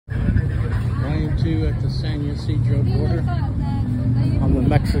22 at the San Ysidro border on the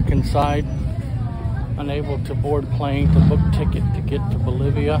Mexican side. Unable to board plane to book ticket to get to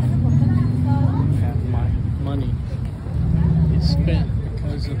Bolivia. And my money is spent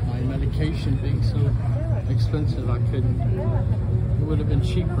because of my medication being so expensive. I couldn't. It would have been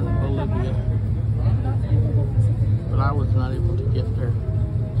cheaper in Bolivia, but I was not able to get there.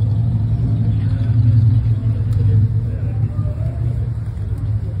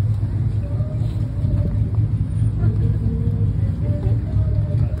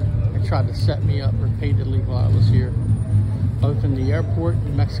 Tried to set me up repeatedly while I was here, both in the airport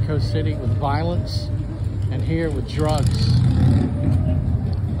in Mexico City with violence and here with drugs.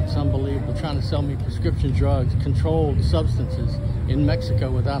 It's unbelievable, trying to sell me prescription drugs, controlled substances in Mexico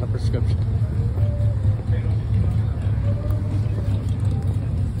without a prescription.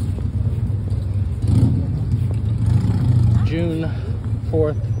 June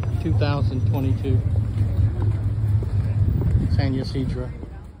 4th, 2022, San Ysidro.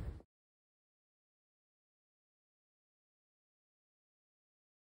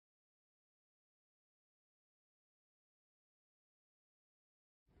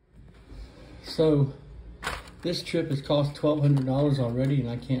 So this trip has cost $1,200 already, and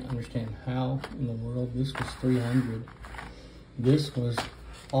I can't understand how in the world. This was $300. This was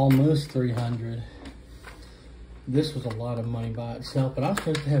almost $300. This was a lot of money by itself, but I'm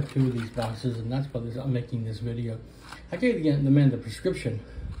supposed to have 2 of these boxes, and that's why I'm making this video. I gave the man the prescription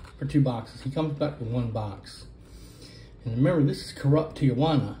for 2 boxes. He comes back with 1 box. And remember, this is corrupt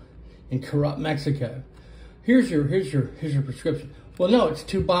Tijuana in corrupt Mexico. Here's your prescription. Well, no, it's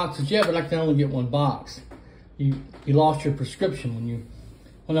 2 boxes. Yeah, but I can only get 1 box. You lost your prescription when you.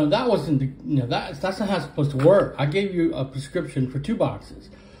 Well, no, that wasn't the. That's not how it's supposed to work. I gave you a prescription for 2 boxes.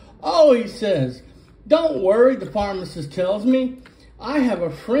 Oh, he says, don't worry. The pharmacist tells me I have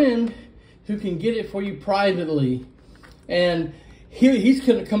a friend who can get it for you privately, and he's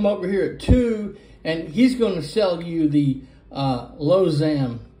going to come over here at 2, and he's going to sell you the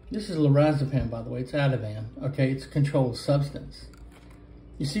Lozam. This is lorazepam, by the way. It's Ativan. Okay, it's a controlled substance.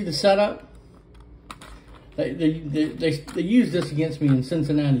 You see the setup? They used this against me in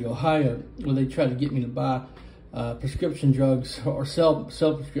Cincinnati, Ohio, where they tried to get me to buy prescription drugs or sell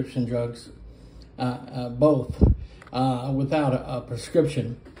prescription drugs, both, without a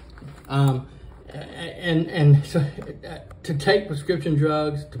prescription. And so to take prescription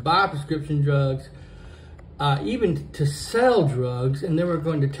drugs, to buy prescription drugs, even to sell drugs, and they were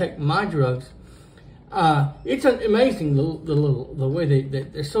going to take my drugs. It's amazing the way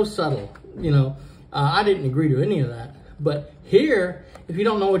they're so subtle, I didn't agree to any of that. But here, if you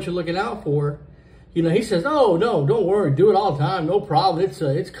don't know what you're looking out for, he says, oh, no, don't worry, do it all the time, no problem,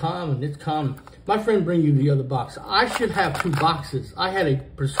 it's common. My friend bring you the other box. I should have 2 boxes. I had a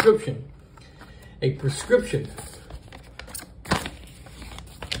prescription.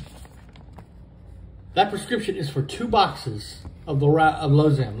 That prescription is for 2 boxes of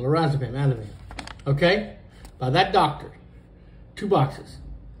Lozam, lorazepam, Ativan. Okay? By that doctor. 2 boxes.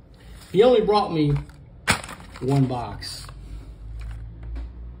 He only brought me 1 box.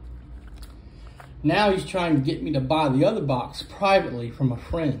 Now he's trying to get me to buy the other box privately from a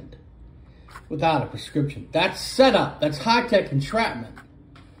friend without a prescription. That's setup. That's high-tech entrapment.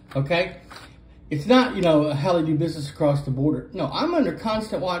 Okay? It's not, how they do business across the border. No, I'm under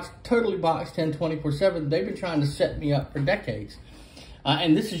constant watch, totally boxed in 24/7. They've been trying to set me up for decades.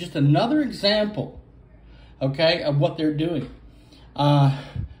 And this is just another example, okay, of what they're doing. I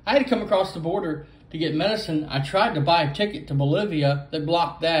had to come across the border to get medicine. I tried to buy a ticket to Bolivia. They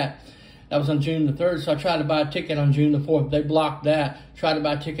blocked that. That was on June the 3rd, so I tried to buy a ticket on June the 4th. They blocked that. Tried to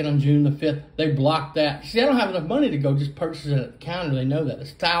buy a ticket on June the 5th. They blocked that. See, I don't have enough money to go just purchase it at the counter. They know that.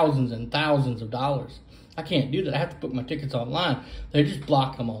 It's thousands and thousands of dollars. I can't do that. I have to book my tickets online. They just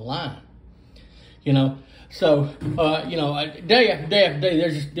block them online. So, day after day after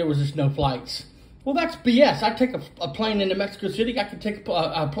day, there was just no flights. Well, that's BS. I take a plane into Mexico City. I can take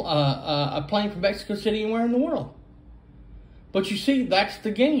a plane from Mexico City anywhere in the world. But you see, that's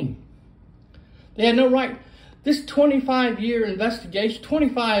the game. They had no right. This 25-year investigation,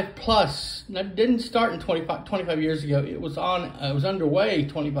 25 plus, that didn't start in 25 years ago. It was underway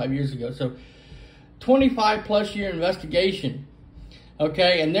 25 years ago. So 25 plus year investigation.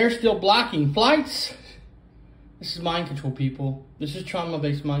 Okay, and they're still blocking flights. This is mind control, people. This is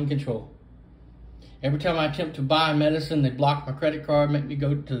trauma-based mind control. Every time I attempt to buy medicine, they block my credit card, make me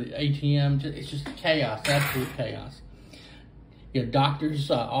go to the ATM. It's just chaos, absolute chaos. Doctors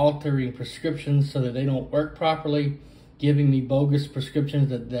altering prescriptions so that they don't work properly, giving me bogus prescriptions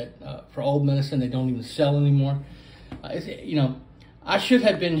that for old medicine they don't even sell anymore. I should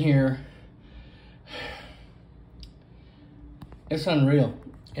have been here It's unreal.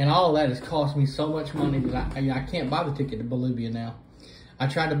 And all of that has cost me so much money that I can't buy the ticket to Bolivia now. I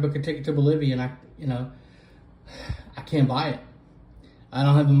tried to book a ticket to Bolivia and I can't buy it. I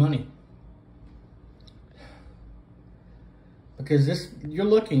don't have the money. Because you're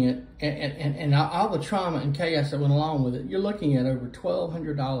looking at, and all the trauma and chaos that went along with it, you're looking at over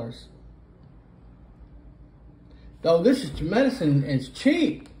 $1,200. Though this is medicine, it's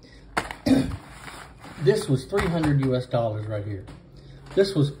cheap. This was $300 US right here.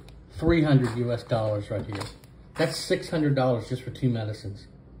 This was $300 US right here. That's $600 just for 2 medicines.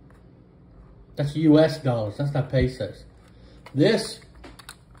 That's US dollars, that's not pesos. This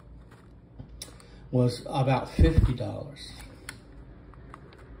was about $50.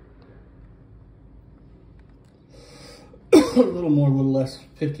 A little more, a little less,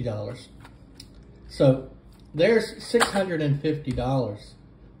 $50. So there's $650.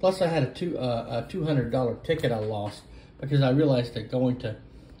 Plus I had a $200 ticket I lost because I realized that going to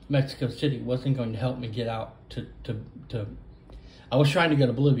Mexico City wasn't going to help me get out to I was trying to go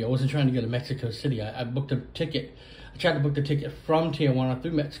to Bolivia. I wasn't trying to go to Mexico City. I booked a ticket. I tried to book the ticket from Tijuana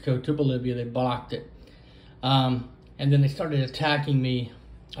through Mexico to Bolivia. They blocked it. And then they started attacking me.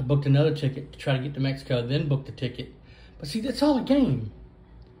 I booked another ticket to try to get to Mexico, then booked the ticket. But see, that's all a game.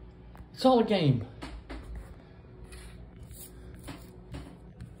 It's all a game.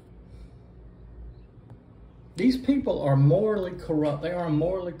 These people are morally corrupt. They are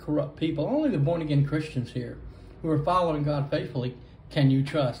morally corrupt people. Only the born-again Christians here who are following God faithfully can you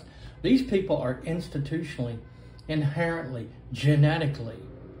trust. These people are institutionally, inherently, genetically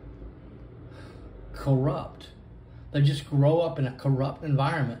corrupt. They just grow up in a corrupt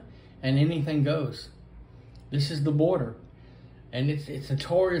environment and anything goes. This is the border, and it's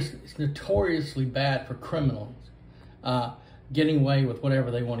notoriously bad for criminals getting away with whatever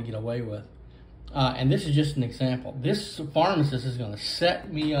they want to get away with. And this is just an example. This pharmacist is going to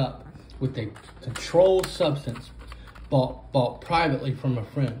set me up with a controlled substance bought privately from a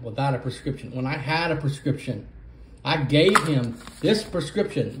friend without a prescription. When I had a prescription, I gave him this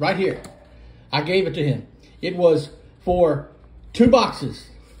prescription right here. I gave it to him. It was for 2 boxes.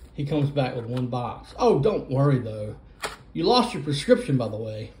 He comes back with 1 box. Oh, don't worry though. You lost your prescription, by the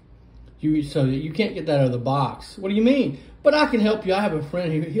way. So you can't get that other box. What do you mean? But I can help you. I have a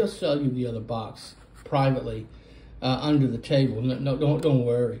friend here. He'll sell you the other box privately under the table. No, don't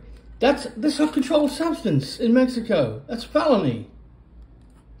worry. This is a controlled substance in Mexico. That's felony.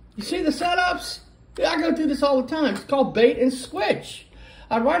 You see the setups? Yeah, I go through this all the time. It's called bait and switch.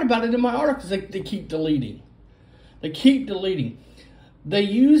 I write about it in my articles. They keep deleting. They keep deleting. They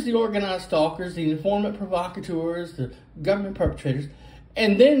use the organized stalkers, the informant-provocateurs, the government perpetrators,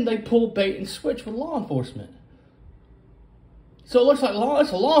 and then they pull bait and switch with law enforcement. So it looks like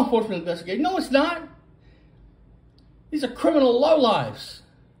it's a law enforcement investigation. No, it's not. These are criminal lowlifes.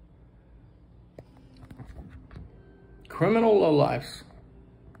 Criminal lowlifes.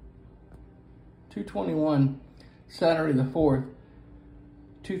 2/21, Saturday the 4th,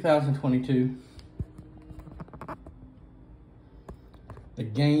 2022. The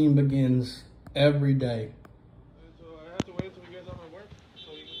game begins every day. So I have to wait until you guys have my work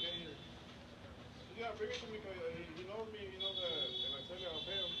so you can get here. You gotta bring it to me because he knows me, he knows that, and I tell you I'll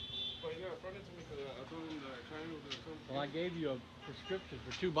pay him, but you gotta front it to me because I told him that client was gonna come. Well, I gave you a prescription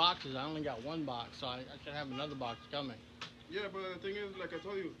for 2 boxes. I only got 1 box, so I should have another box coming. Yeah, but the thing is, like I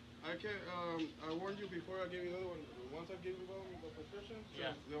told you, I can't. I warned you before I gave you the other one. Once I gave you the prescription,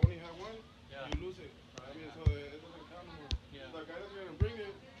 yeah. They only have 1. Yeah. You lose it. I mean, so it doesn't count anymore. Yeah. The guy that's gonna bring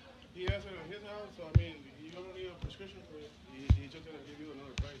it, he has it at his house. So I mean, you don't need a prescription for it. He's just gonna give you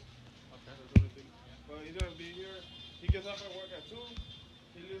another price. Okay. That's the only thing. But he's gonna be here. He gets off at work at 2.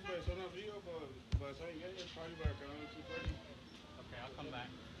 He lives by Zona Rio, but by the time you get here, probably by around 2:30. Okay, I'll come back.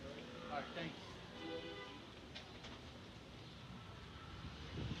 All right, thanks.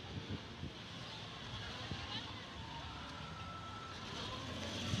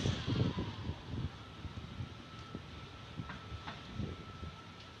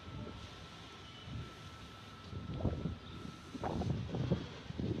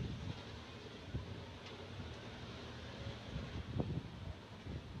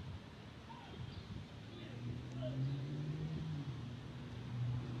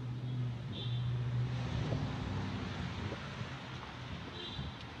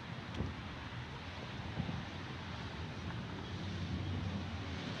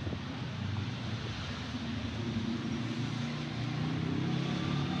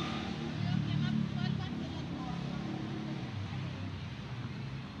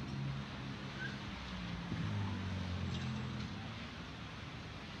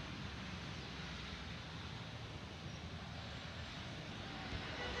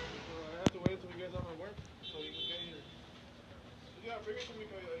 it to me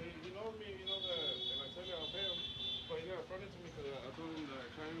because he knows me, he knows that, and I tell him I'll pay him, but he never fronted to me because I told him that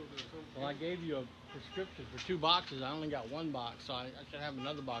client was going to come. Well, I gave you a prescription for 2 boxes. I only got 1 box, so I should have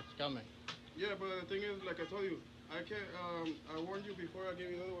another box coming. Yeah, but the thing is, like I told you, I can't, I warned you before I gave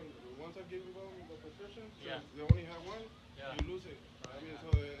you the other one. Once I gave you the prescription, Yeah. they only have one, Yeah. you lose it. Right, I mean, yeah. so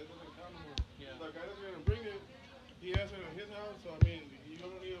it doesn't count anymore. Yeah. The guy that's going to bring it, he has it at his house, so I mean, you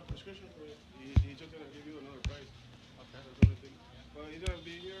don't need a prescription for it. He's just going to give you another price. Okay. That's the only thing. But he's going to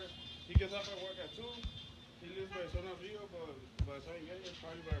be here. He gets off at work at 2. He lives by Zona Rio, but by the time you get here,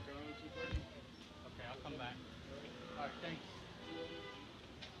 probably by around 2:30. Okay, I'll come back. All right, thanks.